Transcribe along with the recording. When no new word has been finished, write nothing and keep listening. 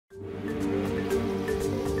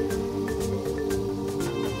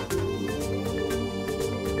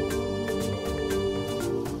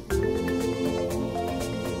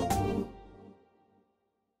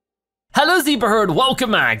Zebra Herd,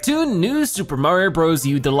 welcome back to New Super Mario Bros.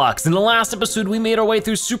 U Deluxe. In the last episode, we made our way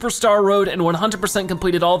through Superstar Road and 100%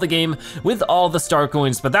 completed all the game with all the star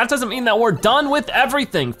coins, but that doesn't mean that we're done with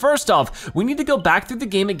everything. First off, we need to go back through the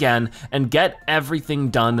game again and get everything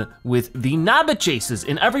done with the Nabbit chases.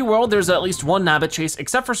 In every world, there's at least one Nabbit chase,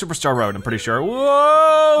 except for Superstar Road, I'm pretty sure.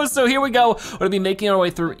 Whoa, so here we go. We're gonna be making our way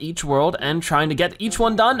through each world and trying to get each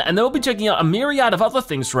one done, and then we'll be checking out a myriad of other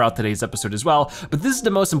things throughout today's episode as well. But this is the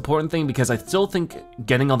most important thing because I still think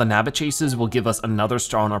getting all the Nabbit chases will give us another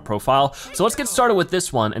star on our profile. So let's get started with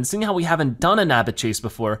this one, and seeing how we haven't done a Nabbit chase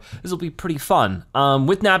before, this will be pretty fun.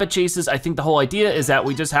 With Nabbit chases, I think the whole idea is that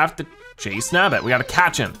we just have to chase Nabbit. We gotta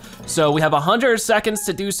catch him. So we have 100 seconds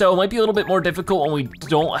to do so. It might be a little bit more difficult when we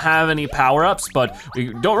don't have any power-ups, but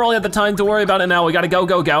we don't really have the time to worry about it now. We gotta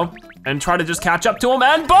go, and try to just catch up to him,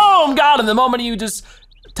 and boom, got him. The moment you just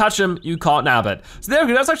touch him, you caught Nabbit. So there,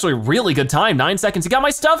 that's actually a really good time, 9 seconds. You got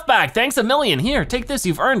my stuff back, thanks a million. Here, take this,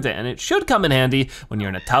 you've earned it. And it should come in handy when you're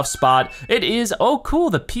in a tough spot. It is, oh cool,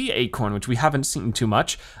 the P acorn, which we haven't seen too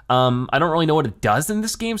much. I don't really know what it does in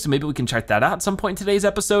this game, so maybe we can check that out at some point in today's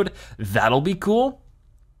episode. That'll be cool.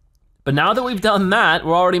 But now that we've done that,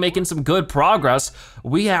 we're already making some good progress.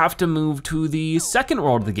 We have to move to the second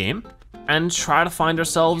world of the game and try to find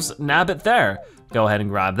ourselves Nabbit there. Go ahead and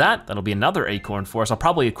grab that. That'll be another acorn for us. I'll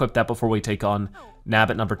probably equip that before we take on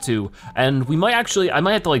Nabbit number 2. And we might actually, I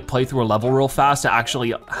might have to like play through a level real fast to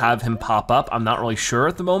actually have him pop up. I'm not really sure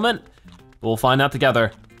at the moment. We'll find out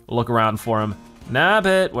together. We'll look around for him.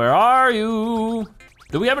 Nabbit, where are you?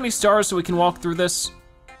 Do we have any stars so we can walk through this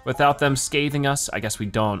without them scathing us? I guess we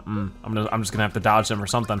don't. I'm just gonna have to dodge them or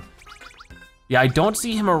something. Yeah, I don't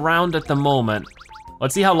see him around at the moment.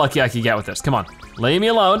 Let's see how lucky I can get with this. Come on, leave me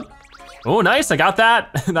alone. Oh, nice, I got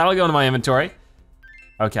that. That'll go into my inventory.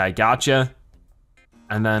 Okay, I gotcha.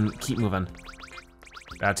 And then keep moving.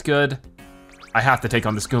 That's good. I have to take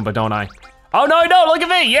on this Goomba, don't I? Oh no, I don't, look at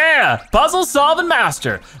me, yeah! Puzzle solving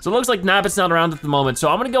master. So it looks like Nabbit's not around at the moment, so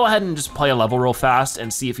I'm gonna go ahead and just play a level real fast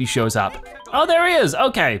and see if he shows up. Oh, there he is,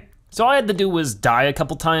 okay. So all I had to do was die a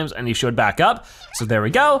couple times and he showed back up. So there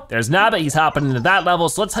we go, there's Nabbit, he's hopping into that level,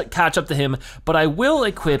 so let's catch up to him. But I will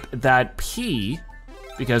equip that P,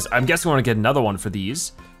 because I'm guessing we wanna get another one for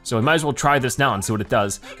these. So we might as well try this now and see what it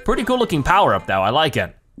does. Pretty cool looking power up though, I like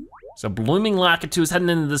it. So Blooming Lakitu is heading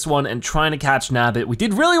into this one and trying to catch Nabbit. We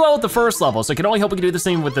did really well with the first level, so I can only hope we can do the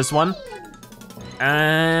same with this one.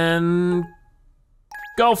 And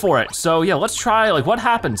go for it. So yeah, let's try, like what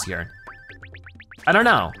happens here? I don't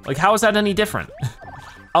know, like how is that any different?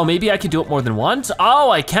 Oh, maybe I could do it more than once?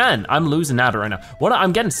 Oh, I can. I'm losing Nabbit right now. What?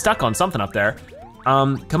 I'm getting stuck on something up there.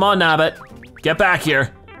 Come on, Nabbit. Get back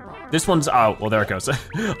here. This one's, oh, well, there it goes.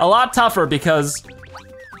 A lot tougher because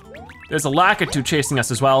there's a Lakitu chasing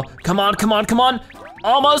us as well. Come on, come on, come on.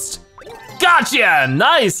 Almost. Gotcha,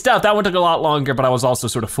 nice stuff. That one took a lot longer, but I was also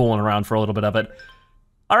sort of fooling around for a little bit of it.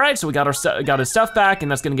 All right, so we got his stuff back,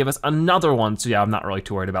 and that's gonna give us another one. So yeah, I'm not really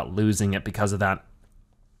too worried about losing it because of that.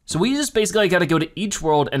 So we just basically gotta go to each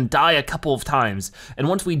world and die a couple of times. And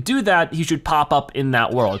once we do that, he should pop up in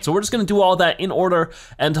that world. So we're just gonna do all that in order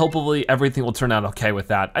and hopefully everything will turn out okay with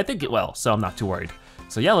that. I think it will, so I'm not too worried.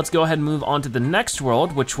 So yeah, let's go ahead and move on to the next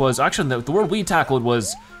world, which was, actually the world we tackled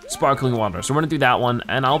was Sparkling Water. So we're gonna do that one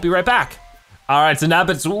and I'll be right back. All right, so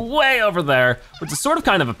Nabbit's way over there, which is sort of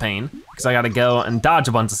kind of a pain because I gotta go and dodge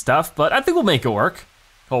a bunch of stuff, but I think we'll make it work.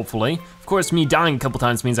 Hopefully. Of course, me dying a couple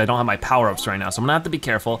times means I don't have my power-ups right now, so I'm gonna have to be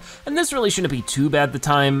careful. And this really shouldn't be too bad the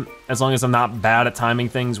time, as long as I'm not bad at timing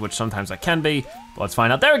things, which sometimes I can be. But let's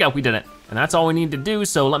find out, there we go, we did it. And that's all we need to do,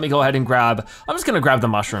 so let me go ahead and grab, I'm just gonna grab the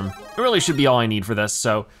mushroom. It really should be all I need for this,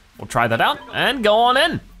 so we'll try that out and go on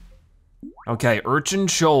in. Okay, Urchin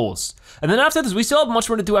Shoals. And then after this, we still have much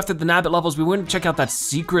more to do after the Nabbit levels. We went to check out that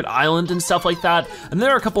secret island and stuff like that. And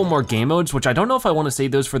there are a couple more game modes, which I don't know if I want to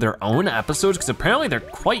save those for their own episodes, because apparently they're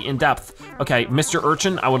quite in depth. Okay, Mr.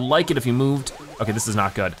 Urchin, I would like it if you moved. Okay, this is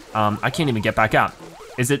not good. I can't even get back out.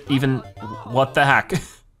 Is it even, what the heck?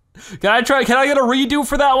 Can I get a redo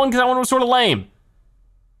for that one? Because that one was sort of lame.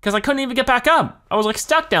 Because I couldn't even get back up. I was like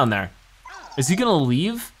stuck down there. Is he gonna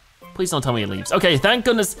leave? Please don't tell me he leaves. Okay, thank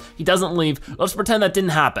goodness he doesn't leave. Let's pretend that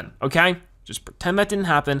didn't happen, okay? Just pretend that didn't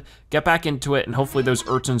happen, get back into it, and hopefully those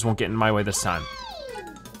urchins won't get in my way this time.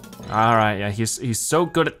 All right, yeah, he's so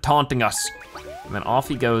good at taunting us. And then off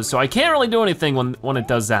he goes. So I can't really do anything when it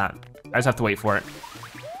does that. I just have to wait for it.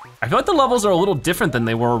 I feel like the levels are a little different than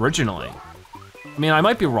they were originally. I mean, I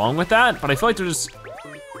might be wrong with that, but I feel like they're just,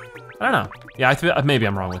 I don't know. Yeah, maybe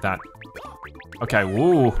I'm wrong with that. Okay,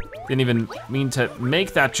 woo. Didn't even mean to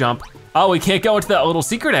make that jump. Oh, we can't go into that little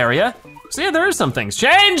secret area. So yeah, there is some things.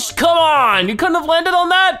 Change, come on! You couldn't have landed on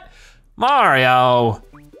that? Mario.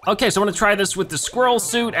 Okay, so I'm gonna try this with the squirrel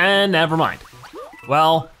suit and never mind.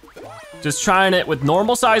 Well, just trying it with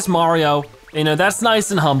normal sized Mario. You know, that's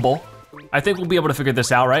nice and humble. I think we'll be able to figure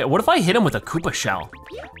this out, right? What if I hit him with a Koopa shell?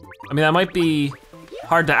 I mean, that might be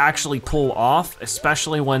hard to actually pull off,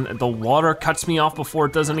 especially when the water cuts me off before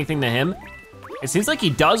it does anything to him. It seems like he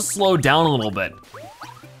does slow down a little bit.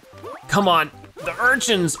 Come on, the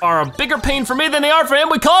urchins are a bigger pain for me than they are for him.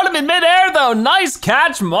 We caught him in midair though. Nice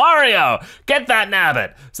catch, Mario. Get that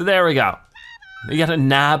Nabbit. So there we go. You gotta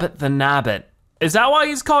nab the Nabbit. Is that why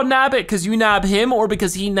he's called Nabbit? Because you nab him or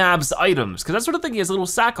because he nabs items? Because that's sort of thing, he has a little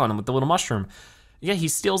sack on him with the little mushroom. Yeah, he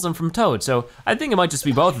steals them from Toad. So I think it might just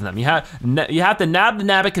be both of them. You have to nab the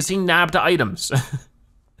Nabbit because he nabbed items.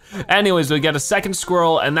 Anyways, we get a second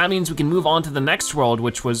squirrel and that means we can move on to the next world,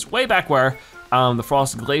 which was way back where the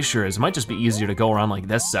Frosted Glacier is. It might just be easier to go around like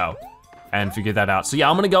this so, and figure that out. So yeah,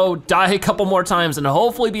 I'm gonna go die a couple more times and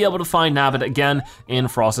hopefully be able to find Nabbit again in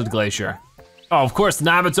Frosted Glacier. Oh, of course,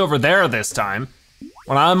 Nabbit's over there this time.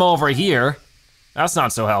 When I'm over here, that's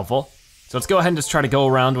not so helpful. So let's go ahead and just try to go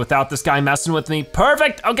around without this guy messing with me.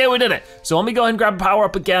 Perfect, okay, we did it. So let me go ahead and grab a power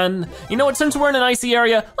up again. You know what, since we're in an icy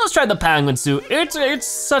area, let's try the penguin suit. It's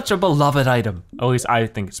such a beloved item. At least I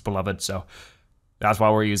think it's beloved, so that's why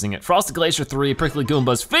we're using it. Frosted Glacier 3, Prickly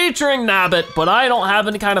Goombas featuring Nabbit, but I don't have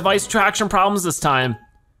any kind of ice traction problems this time.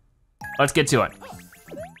 Let's get to it.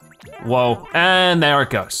 Whoa, and there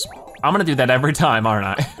it goes. I'm gonna do that every time, aren't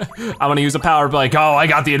I? I'm gonna use a power, be like, oh, I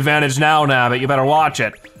got the advantage now, Nabbit, you better watch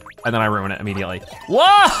it. And then I ruin it immediately.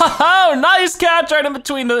 Whoa, nice catch right in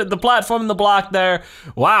between the platform and the block there.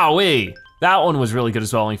 Wowee, that one was really good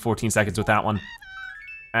as well, only 14 seconds with that one.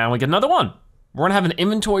 And we get another one. We're gonna have an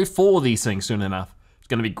inventory full of these things soon enough. It's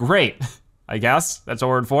gonna be great, I guess, that's a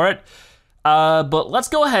word for it. But let's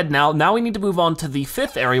go ahead now. Now we need to move on to the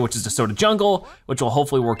 5th area, which is the Soda Jungle, which will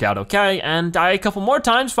hopefully work out okay, and die a couple more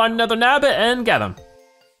times, find another Nabbit, and get him.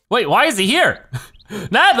 Wait, why is he here?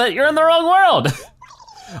 Nabbit, you're in the wrong world.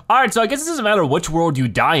 All right, so I guess it doesn't matter which world you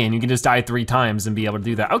die in, you can just die 3 times and be able to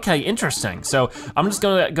do that. Okay, interesting. So I'm just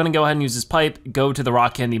gonna go ahead and use this pipe, go to the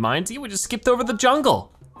rock candy mines. He would just skipped over the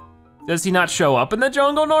jungle. Does he not show up in the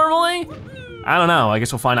jungle normally? I don't know, I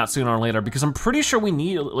guess we'll find out sooner or later because I'm pretty sure we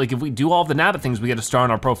need, like if we do all the Nabbit things, we get a star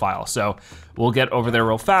on our profile. So we'll get over there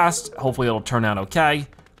real fast. Hopefully it'll turn out okay.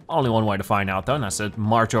 Only one way to find out though, and that's to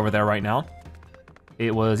march over there right now.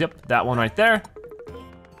 It was, yep, that one right there.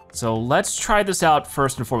 So let's try this out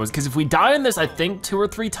first and foremost, because if we die in this, I think 2 or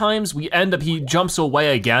 3 times, we end up, he jumps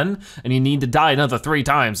away again, and you need to die another 3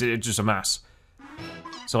 times. It's just a mess.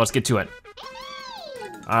 So let's get to it.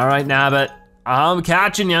 All right, Nabbit, I'm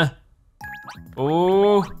catching you.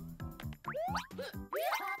 Ooh.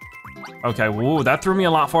 Okay, whoa, that threw me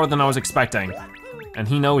a lot farther than I was expecting. And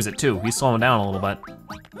he knows it too, he's slowing down a little bit.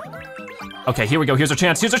 Okay, here we go, here's a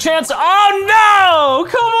chance, here's a chance! Oh no!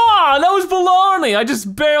 Come on, that was baloney! I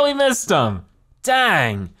just barely missed him.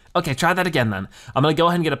 Dang. Okay, try that again then. I'm gonna go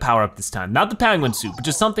ahead and get a power up this time. Not the penguin suit, but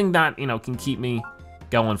just something that, you know, can keep me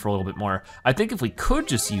going for a little bit more. I think if we could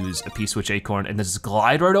just use a P-switch acorn and just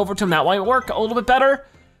glide right over to him, that might work a little bit better.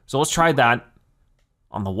 So let's try that.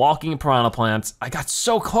 On the walking piranha plants. I got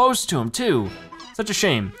so close to him too. Such a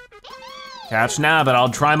shame. Catch Nabbit, I'll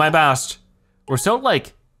try my best. We're so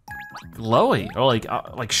like, glowy or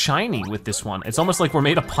like shiny with this one. It's almost like we're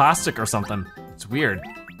made of plastic or something. It's weird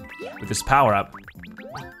with this power up.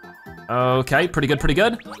 Okay, pretty good, pretty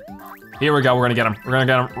good. Here we go, we're gonna get him. We're gonna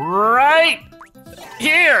get him right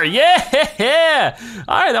here, yeah!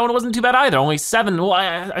 All right, that one wasn't too bad either, only 7, well,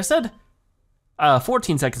 I said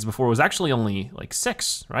 14 seconds before, it was actually only like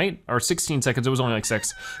 6, right? Or 16 seconds, it was only like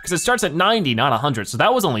 6. Because it starts at 90, not 100, so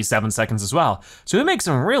that was only 7 seconds as well. So we make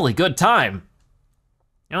some really good time.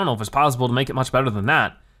 I don't know if it's possible to make it much better than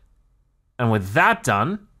that. And with that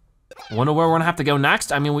done, I wonder where we're gonna have to go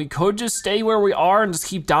next. I mean, we could just stay where we are and just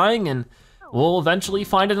keep dying and we'll eventually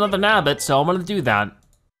find another Nabbit, so I'm gonna do that.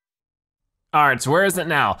 All right, so where is it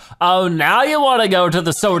now? Oh, now you wanna go to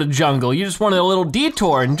the Soda Jungle. You just wanted a little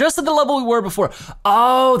detour and just at the level we were before.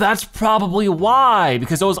 Oh, that's probably why,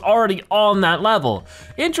 because I was already on that level.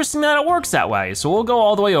 Interesting that it works that way. So we'll go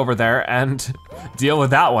all the way over there and deal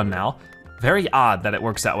with that one now. Very odd that it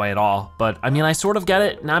works that way at all, but I mean, I sort of get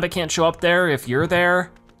it. Nabbit can't show up there if you're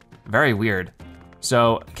there. Very weird.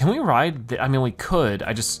 So can we ride? I mean, we could,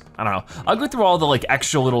 I don't know. I'll go through all the like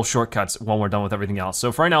extra little shortcuts when we're done with everything else.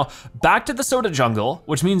 So for right now, back to the Soda Jungle,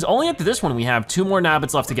 which means only after this one we have 2 more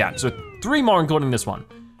Nabbits left to get. So 3 more including this one.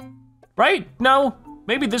 Right? No,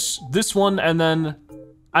 maybe this one and then,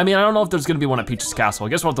 I mean, I don't know if there's gonna be one at Peach's Castle. I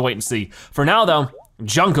guess we'll have to wait and see. For now though,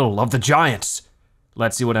 Jungle of the Giants.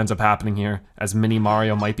 Let's see what ends up happening here, as Mini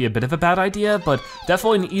Mario might be a bit of a bad idea, but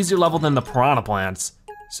definitely an easier level than the Piranha Plants.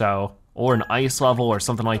 So, or an ice level or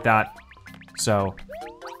something like that. So,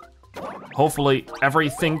 hopefully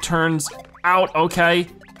everything turns out okay.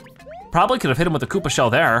 Probably could have hit him with a Koopa shell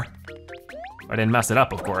there. I didn't mess it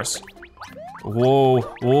up, of course. Whoa,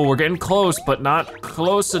 whoa, we're getting close, but not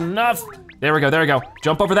close enough. There we go.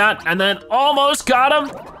 Jump over that, and then almost got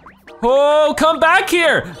him. Oh, come back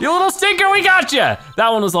here, you little stinker, we got you. That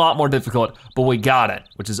one was a lot more difficult, but we got it,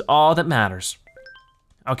 which is all that matters.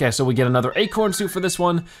 Okay, so we get another acorn suit for this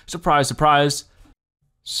one. Surprise, surprise.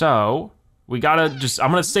 So, we gotta I'm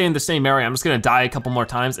gonna stay in the same area. I'm just gonna die a couple more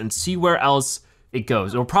times and see where else it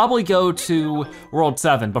goes. It'll probably go to World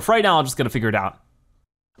 7, but for right now, I'm just gonna figure it out.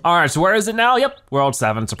 All right, so where is it now? Yep, World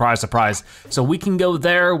 7, surprise, surprise. So we can go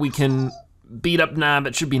there, we can beat up Nabbit,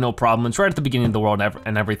 it should be no problem. It's right at the beginning of the world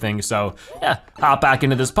and everything, so yeah, hop back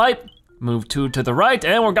into this pipe, move 2 to the right,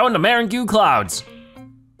 and we're going to Marangu Clouds.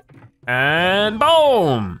 And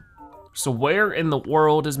boom! So where in the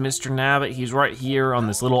world is Mr. Nabbit? He's right here on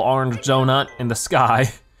this little orange donut in the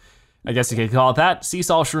sky. I guess you could call it that.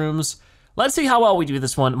 Seesaw shrooms. Let's see how well we do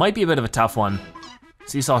this one. It might be a bit of a tough one.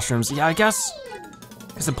 Seesaw shrooms, yeah, I guess.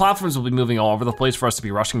 Because the platforms will be moving all over the place for us to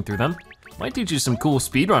be rushing through them. Might teach you some cool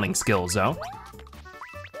speedrunning skills though.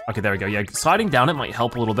 Okay, there we go. Yeah, sliding down it might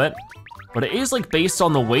help a little bit. But it is like based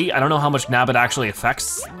on the weight. I don't know how much Nabbit actually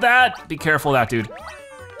affects that. Be careful of that, dude.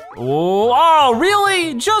 Oh,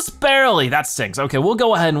 really? Just barely, that stinks. Okay, we'll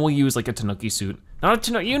go ahead and we'll use like a Tanuki suit. Not a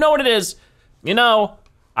Tanuki, you know what it is. You know,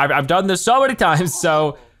 I've done this so many times,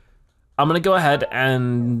 so I'm gonna go ahead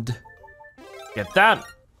and get that.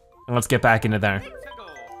 And let's get back into there.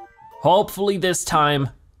 Hopefully this time,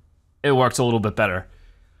 it works a little bit better.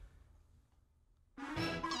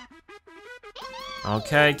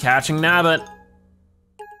 Okay, catching Nabbit.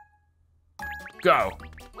 Go.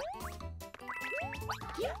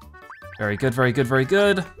 Very good, very good, very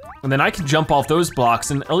good. And then I can jump off those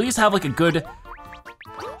blocks and at least have like a good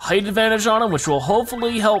height advantage on him, which will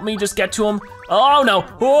hopefully help me just get to him. Oh no,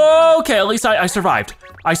 okay, at least I survived.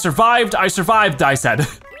 I survived, I said.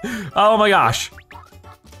 Oh my gosh.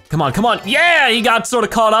 Come on, come on. Yeah, he got sort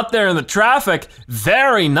of caught up there in the traffic.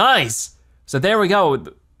 Very nice. So there we go.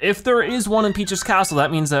 If there is one in Peach's Castle,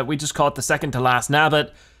 that means that we just caught the second to last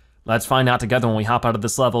Nabbit. Let's find out together when we hop out of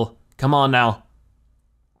this level. Come on now.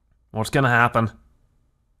 What's gonna happen?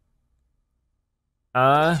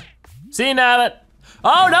 See you, Nabbit.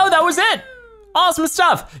 Oh no, that was it. Awesome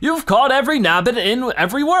stuff. You've caught every Nabbit in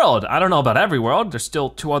every world. I don't know about every world. There's still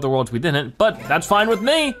 2 other worlds we didn't, but that's fine with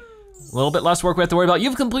me. A little bit less work we have to worry about.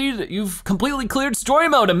 You've completely cleared story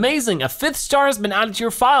mode. Amazing. A 5th star has been added to your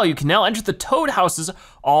file. You can now enter the Toad houses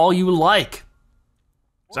all you like.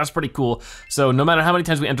 So that's pretty cool. So no matter how many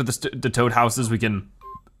times we enter the Toad houses, we can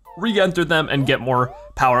re-enter them and get more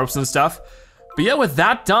power-ups and stuff. But yeah, with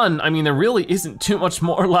that done, I mean, there really isn't too much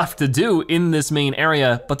more left to do in this main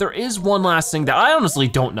area, but there is one last thing that I honestly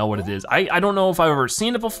don't know what it is. I don't know if I've ever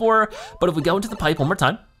seen it before, but if we go into the pipe one more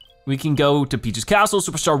time, we can go to Peach's Castle,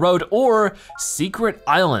 Superstar Road, or Secret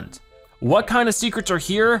Island. What kind of secrets are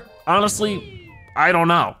here? Honestly, I don't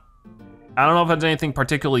know. I don't know if it's anything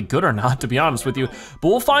particularly good or not, to be honest with you, but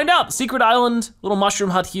we'll find out. Secret Island, little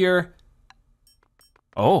mushroom hut here.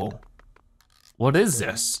 Oh, what is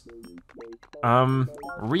this?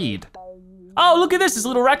 Read. Oh, look at this, it's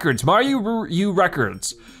little records, Mario U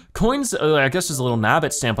records. Coins, I guess there's a little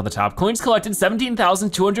Nabbit stamp on the top. Coins collected,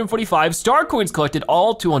 17,245. Star coins collected,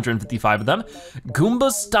 all 255 of them.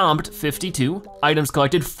 Goombas stomped, 52. Items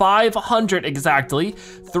collected, 500 exactly.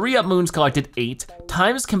 3-up moons collected, 8.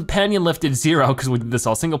 Times companion lifted, 0, because we did this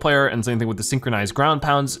all single player, and same thing with the synchronized ground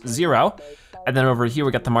pounds, 0. And then over here,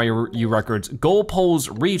 we got the Mario U records. Goal poles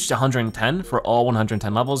reached 110 for all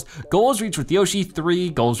 110 levels. Goals reached with Yoshi,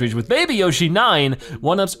 3. Goals reached with Baby Yoshi, 9.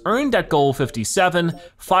 1-ups earned at goal, 57.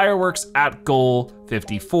 Fireworks at goal,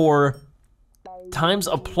 54. Times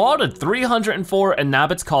applauded, 304, and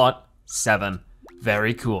Nabbit's caught, 7.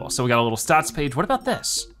 Very cool. So we got a little stats page. What about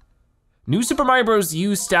this? New Super Mario Bros.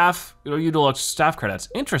 U staff, or U Deluxe staff credits.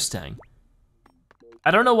 Interesting.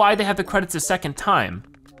 I don't know why they have the credits a second time.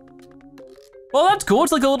 Well, that's cool,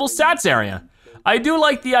 it's like a little stats area. I do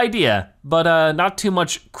like the idea, but not too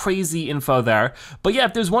much crazy info there. But yeah,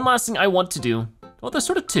 if there's one last thing I want to do, well, there's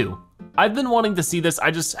sort of 2. I've been wanting to see this, I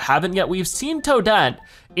just haven't yet. We've seen Toadette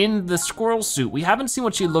in the squirrel suit. We haven't seen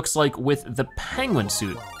what she looks like with the penguin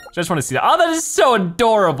suit. So I just wanna see that. Oh, that is so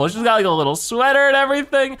adorable. She's got like a little sweater and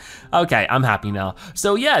everything. Okay, I'm happy now.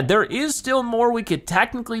 So yeah, there is still more we could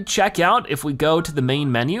technically check out if we go to the main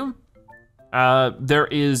menu. There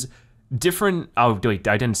is different, oh wait,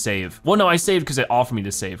 I didn't save. Well, no, I saved because it offered me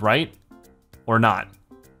to save, right? Or not?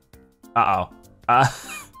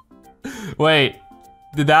 Wait,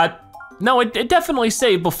 did that? No, it definitely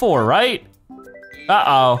saved before, right?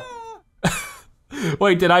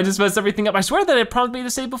 Wait, did I just mess everything up? I swear that it prompted me to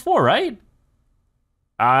save before, right?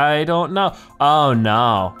 I don't know. Oh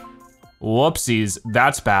no. Whoopsies,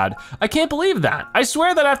 that's bad. I can't believe that. I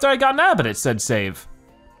swear that after I got Nabbit, it said save.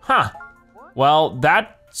 Huh, well,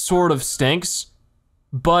 that sort of stinks.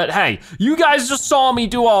 But hey, you guys just saw me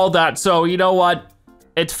do all that, so you know what?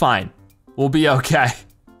 It's fine, we'll be okay.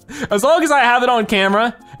 As long as I have it on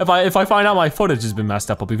camera, if I find out my footage has been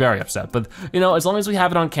messed up, I'll be very upset. But you know, as long as we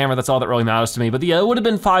have it on camera, that's all that really matters to me. But yeah, it would have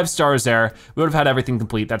been 5 stars there. We would have had everything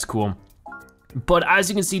complete, that's cool. But as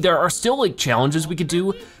you can see, there are still like challenges we could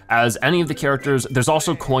do as any of the characters. There's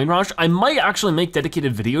also Coin Rush. I might actually make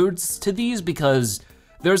dedicated videos to these because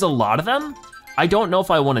there's a lot of them. I don't know if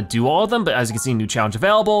I wanna do all of them, but as you can see, new challenge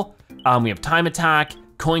available. We have Time Attack,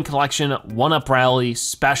 Coin Collection, 1-Up Rally,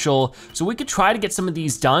 Special. So we could try to get some of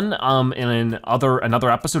these done in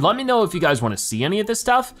another episode. Let me know if you guys wanna see any of this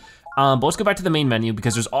stuff. But let's go back to the main menu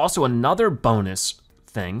because there's also another bonus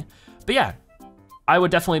thing. But yeah, I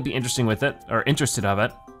would definitely be interested of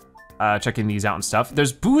it, checking these out and stuff.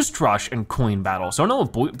 There's Boost Rush and Coin Battle. So I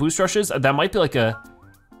don't know what Boost Rush is. That might be like a,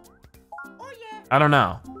 I don't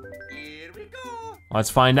know. Here we go. Let's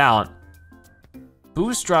find out.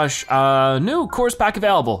 Boost Rush, new course pack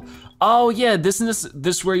available. Oh yeah, this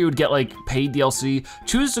is where you would get like paid DLC.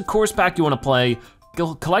 Choose the course pack you wanna play.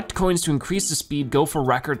 Go collect coins to increase the speed, go for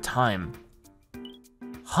record time.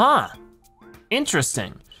 Huh,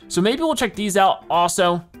 interesting. So maybe we'll check these out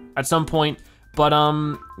also at some point. But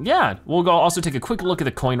yeah, we'll go also take a quick look at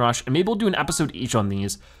the Coin Rush and maybe we'll do an episode each on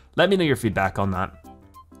these. Let me know your feedback on that.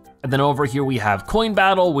 And then over here we have Coin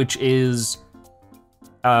Battle, which is,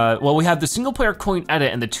 well, we have the single player coin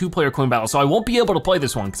edit and the 2-player coin battle. So I won't be able to play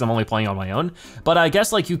this one because I'm only playing on my own. But I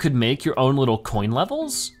guess like you could make your own little coin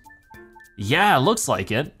levels. Yeah, looks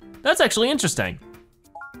like it. That's actually interesting.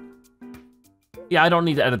 Yeah, I don't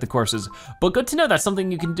need to edit the courses, but good to know that's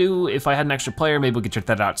something you can do. If I had an extra player, maybe we could check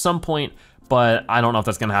that out at some point, but I don't know if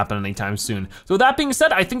that's gonna happen anytime soon. So with that being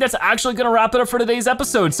said, I think that's actually gonna wrap it up for today's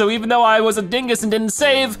episode. So even though I was a dingus and didn't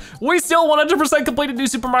save, we still 100% completed New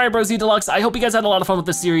Super Mario Bros. U Deluxe. I hope you guys had a lot of fun with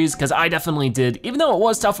this series, because I definitely did. Even though it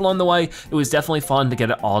was tough along the way, it was definitely fun to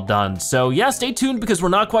get it all done. So yeah, stay tuned because we're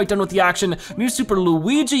not quite done with the action. New Super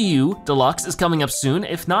Luigi U Deluxe is coming up soon,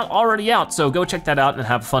 if not already out. So go check that out and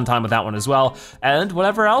have a fun time with that one as well. And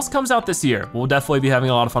whatever else comes out this year, we'll definitely be having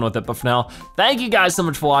a lot of fun with it. But for now, thank you guys so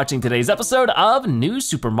much for watching today's episode of New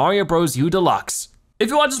Super Mario Bros. U Deluxe. If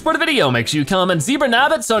you want to support the video, make sure you comment Zebra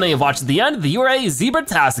Nabbit so now you've watched to the end, you're a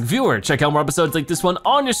Zebra-tastic viewer. Check out more episodes like this one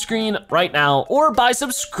on your screen right now, or by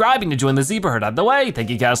subscribing to join the Zebra Herd. Out of the way, thank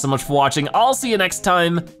you guys so much for watching. I'll see you next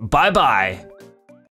time. Bye-bye.